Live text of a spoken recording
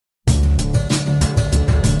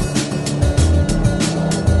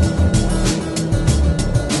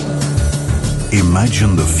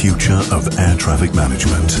Imagine the future of air traffic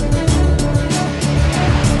management.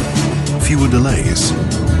 Fewer delays,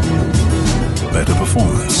 better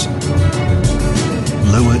performance,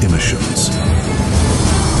 lower emissions.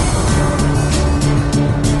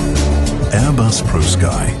 Airbus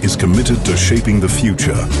ProSky is committed to shaping the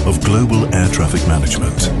future of global air traffic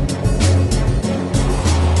management.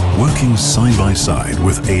 Working side by side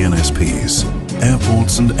with ANSPs,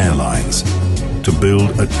 airports and airlines to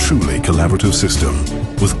build a truly collaborative system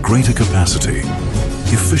with greater capacity,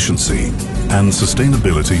 efficiency and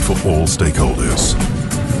sustainability for all stakeholders.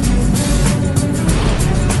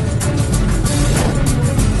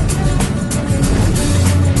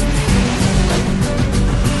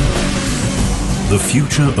 The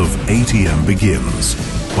future of ATM begins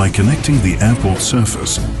by connecting the airport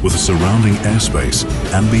surface with the surrounding airspace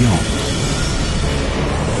and beyond.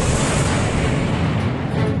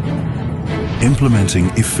 Implementing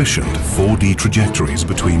efficient 4D trajectories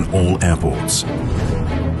between all airports.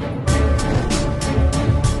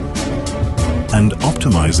 And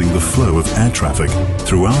optimizing the flow of air traffic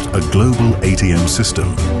throughout a global ATM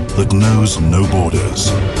system that knows no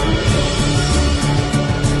borders.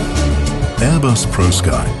 Airbus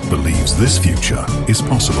ProSky believes this future is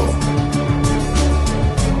possible.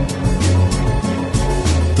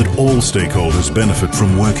 That all stakeholders benefit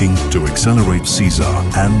from working to accelerate CSAR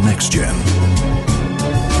and NextGen.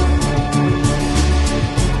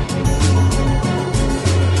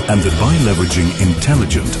 And that by leveraging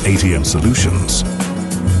intelligent ATM solutions,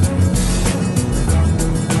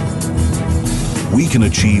 we can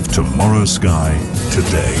achieve tomorrow's sky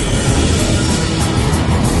today.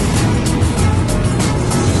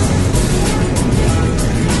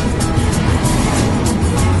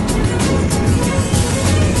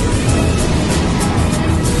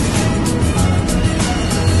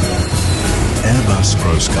 Airbus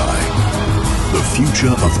ProSky. The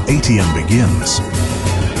future of ATM begins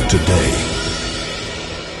today.